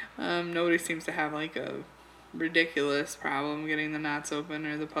 Nobody seems to have like a ridiculous problem getting the knots open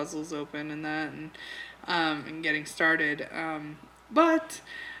or the puzzles open and that, and getting started. But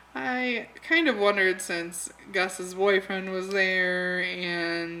I kind of wondered, since Gus's boyfriend was there,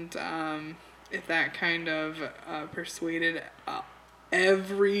 and if that kind of persuaded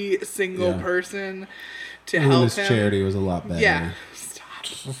every single person to help This him. charity was a lot better. Yeah. Stop.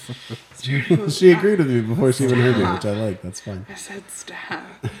 Charity was She agreed with me before she even heard me, which I like. That's fine. I said stop.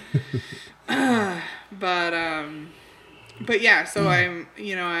 But yeah, so I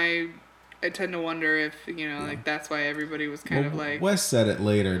tend to wonder if, like that's why everybody was kind of like. Wes said it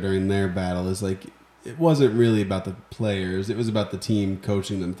later during their battle, is like, it wasn't really about the players, it was about the team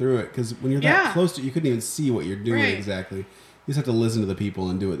coaching them through it. Because when you're that close to it, you couldn't even see what you're doing exactly. You just have to listen to the people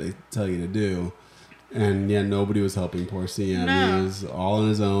and do what they tell you to do. And yeah, nobody was helping poor CM. No. He was all on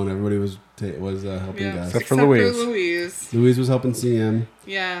his own. Everybody was helping Gus. Except for Louise. Louise was helping CM.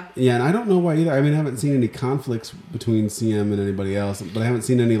 Yeah. Yeah, and I don't know why either. I mean, I haven't seen any conflicts between CM and anybody else, but I haven't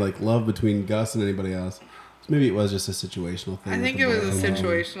seen any love between Gus and anybody else. So maybe it was just a situational thing. I think it was a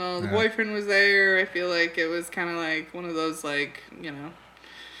situational. The boyfriend was there. I feel like it was kind of like one of those, like,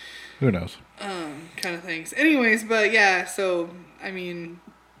 Who knows? kind of things. Anyways, but yeah, so I mean,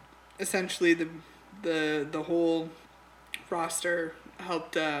 essentially the whole roster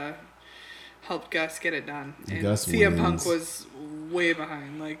helped Gus get it done, and Gus CM wins. Punk was way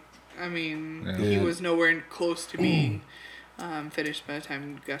behind. Like, I mean, he Yeah. was nowhere close to being finished by the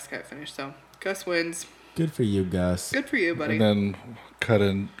time Gus got finished. So Gus wins. Good for you, Gus. Good for you, buddy. And then cut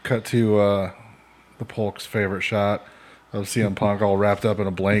to the Polk's favorite shot of CM Punk all wrapped up in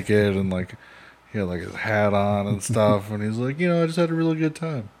a blanket and like he had like his hat on and stuff, and he's like, I just had a really good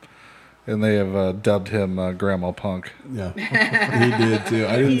time. And they have dubbed him Grandma Punk. Yeah, he did too.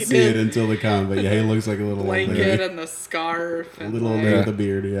 I didn't see it until the comment, but yeah, he looks like a little old Blanket lady. and the scarf. A And little old like, lady with a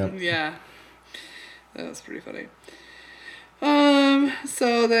beard. Yeah. yeah, that was pretty funny.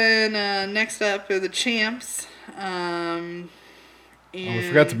 So then next up are the champs. And We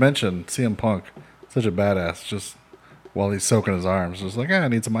forgot to mention CM Punk, such a badass, just while he's soaking his arms. Just like, I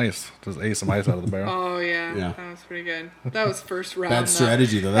need some ice. Just ate some ice out of the barrel. Oh yeah, Yeah. that was pretty good. That was first round. Bad though.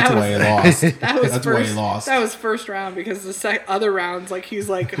 strategy though. That's That why he was- lost. That was That's first, why he lost. That was first round because the other rounds, like he's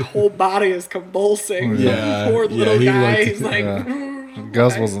like whole body is convulsing. Yeah. Poor Yeah, little he guy. looked- He's like. Yeah.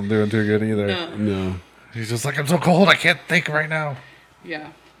 Gus wasn't doing too good either. No. No. He's just like, I'm so cold, I can't think right now. Yeah.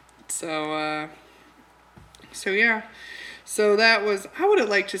 So yeah. So that was. I would have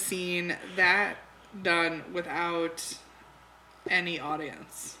liked to seen that done without any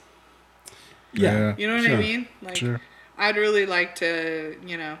audience. Yeah. You know what Sure. I mean? Like, Sure. I'd really like to,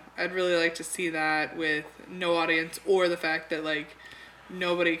 I'd really like to see that with no audience, or the fact that like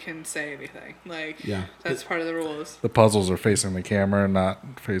nobody can say anything. Like, Yeah. that's part of the rules. The puzzles are facing the camera,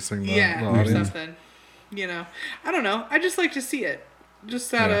 not facing the Yeah, or audience. something. I don't know. I just like to see it,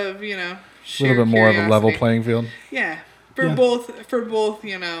 just out of A sheer little bit more of a level curiosity. playing field. Yeah, Yeah. both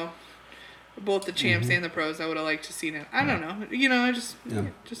both the champs and the pros. I would have liked to seen it. I don't know. I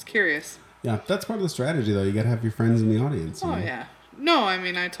just curious. Yeah. That's part of the strategy though. You gotta have your friends in the audience. you Oh know? yeah. No, I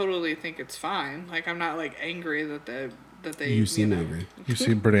mean I totally think it's fine. Like I'm not like angry that they. You seem know. angry. You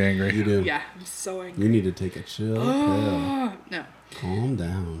seem pretty angry. You do. Yeah, I'm so angry. You need to take a chill pill. No. Calm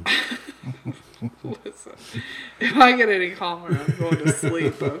down. Listen, if I get any calmer, I'm going to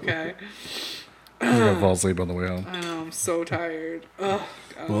sleep. Okay. You're going to fall asleep on the way home. I know I'm so tired. Ugh.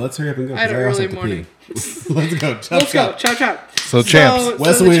 Well, let's hurry up and go. I had 'cause an also early have to morning. pee. Let's go. Chop, Let's go. chop. Chop chop. So, champs.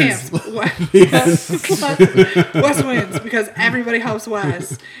 Wes the wins. champs. Wes wins because everybody helps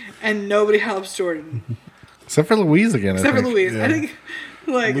Wes and nobody helps Jordan Except for Louise again. except for Louise. Yeah. I think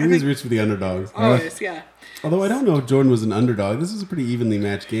like Louise roots for the underdogs. always, yeah. Although I don't know if Jordan was an underdog. This was a pretty evenly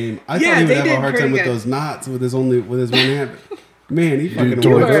matched game. I Yeah, thought he would they have a did hard pretty time with good. those knots with his one hand. Man, he fucking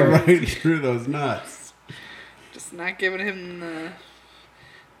tore worked it. right through those knots. Just not giving him the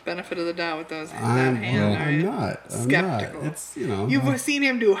benefit of the doubt with those that I'm hand. are you? not. I'm Skeptical. not. It's You've seen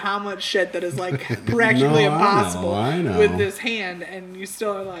him do how much shit that is like practically No, I know, impossible I know. with this hand, and you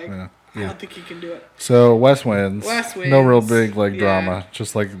still are like, I Yeah. don't think he can do it. So, Wes wins. Wes No real wins. big Yeah. drama.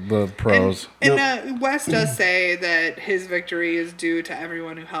 Just like the pros. And Wes does say that his victory is due to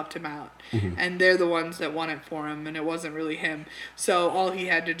everyone who helped him out. Mm-hmm. And they're the ones that won it for him, and it wasn't really him. So all he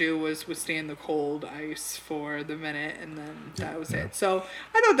had to do was withstand the cold ice for the minute, and then that was it. So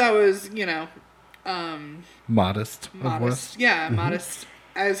I thought that was, Modest. Of Wes. modest. Yeah, modest,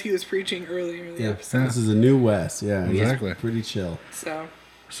 as he was preaching earlier in the Yeah, episode. this is a new Wes. Yeah, he's Exactly. pretty chill.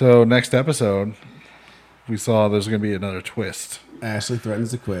 So, next episode, we saw there's going to be another twist. Ashley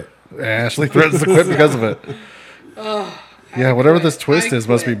threatens to quit. Ashley threatens to quit because of it. Yeah, whatever this twist I is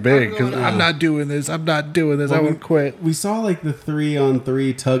must be quit. big. I'm Because going I'm not doing this. I'm not doing this. I Well, would quit. We saw like the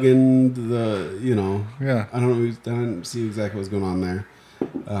 3-on-3 tugging Yeah. I didn't see exactly what's going on there.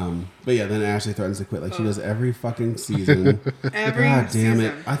 But yeah, then Ashley threatens to quit like she does every fucking season. Every God damn it.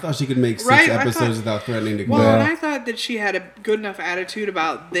 season. I thought she could make 6 Right, I episodes thought- without threatening to quit. Well, Yeah. and I thought that she had a good enough attitude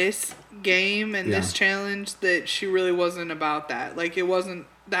about this game and this Yeah. challenge that she really wasn't about that. Like, it wasn't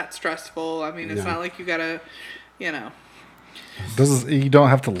that stressful. I mean, it's Yeah. not like you gotta, You don't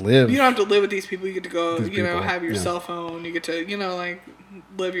have to live. you don't have to live with these people. You get to go, These people, have your yeah. cell phone. You get to, like,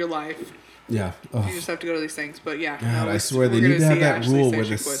 live your life. Yeah. Ugh. You just have to go to these things. But yeah, God, no, I swear we're they gonna need to have see that Ashley rule say where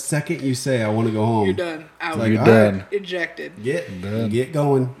she the quits. second you say I want to go home, You're done. Out. like, You're all done. right, Ejected. get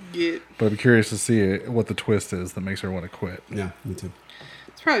going. Get. But I'm curious to see what the twist is that makes her want to quit. Yeah, me too.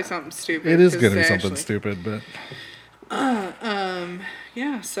 It's probably something stupid. It is 'cause going to be they something actually- stupid, but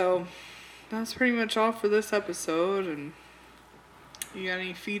Yeah, so that's pretty much all for this episode. And you got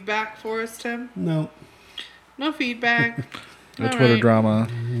any feedback for us, Tim? No, No feedback. the Twitter drama.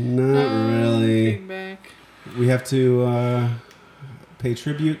 not really. Feedback. We have to pay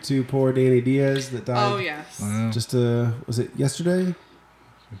tribute to poor Danny Diaz that died. Oh yes. Just was it yesterday?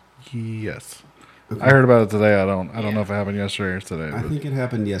 Yes. I heard about it today. I don't Yeah. know if it happened yesterday or today. I but- think it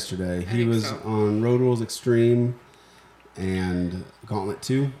happened yesterday. He think was so. on Road Rules Extreme and Gauntlet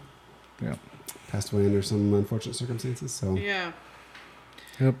 2. Yeah. Passed away under some unfortunate circumstances. So Yeah.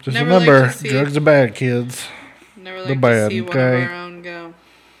 Yep. Just Never like remember, to see- drugs are bad, kids. Never The like to bad, see one okay. of our own go.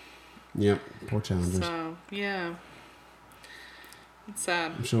 yep, poor challengers. So yeah. It's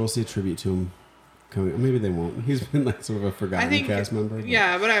sad. I'm sure we'll see a tribute to him coming. Maybe they won't. He's been like sort of a I forgotten think cast member. but-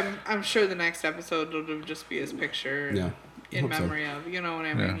 Yeah, but I'm sure the next episode will just be his picture. Yeah. In Hope so. memory of. You know what I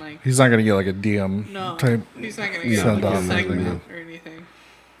Yeah. mean? Like He's not going to get like a DM no, type. he's not gonna No, get Send like a off segment anything, or anything.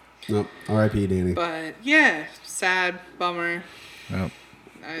 Nope. R.I.P. Danny. But yeah, sad, bummer. Yep.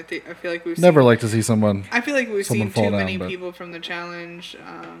 I feel like we've Never seen, like to see someone. I feel like we've someone seen fall too down, many but- people from the challenge,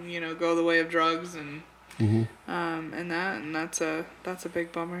 go the way of drugs and Mm-hmm. and that's a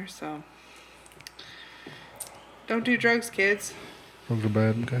big bummer. So Don't do drugs, kids. Drugs are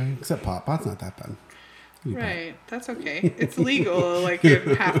bad, okay? Except pot. Pot's not that bad. You pot. Right. That's okay. It's legal, like,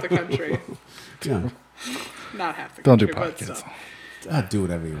 in half the country. Yeah. Not half the Don't country, do pot, but kids. Ah, do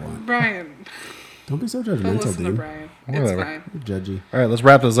whatever you want. Brian. Don't be so Don't judgmental, listen to dude. Brian. Whatever. It's fine. You're judgy. All right, let's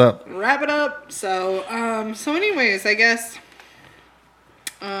wrap this up. Wrap it up. So anyways, I guess,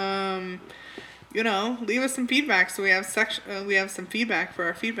 you know, leave us some feedback. So we have some feedback for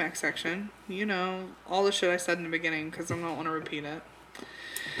our feedback section. You know, all the shit I said in the beginning because I don't want to repeat it.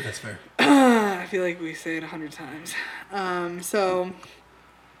 That's fair. I feel like we say it 100 times.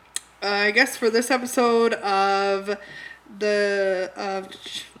 I guess for this episode of I'm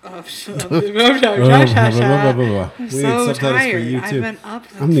so tired. I've been up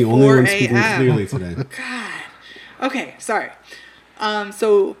since I'm the only 4 one speaking a.m. clearly today. God. Okay, sorry.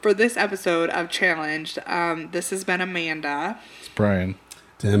 So for this episode of Challenged, this has been Amanda. It's Brian.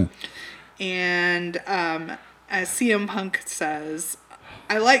 Tim. And as CM Punk says,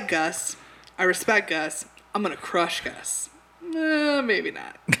 I like Gus. I respect Gus. I'm going to crush Gus. Maybe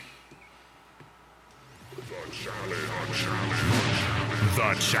not.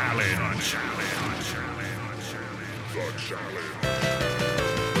 The challenge.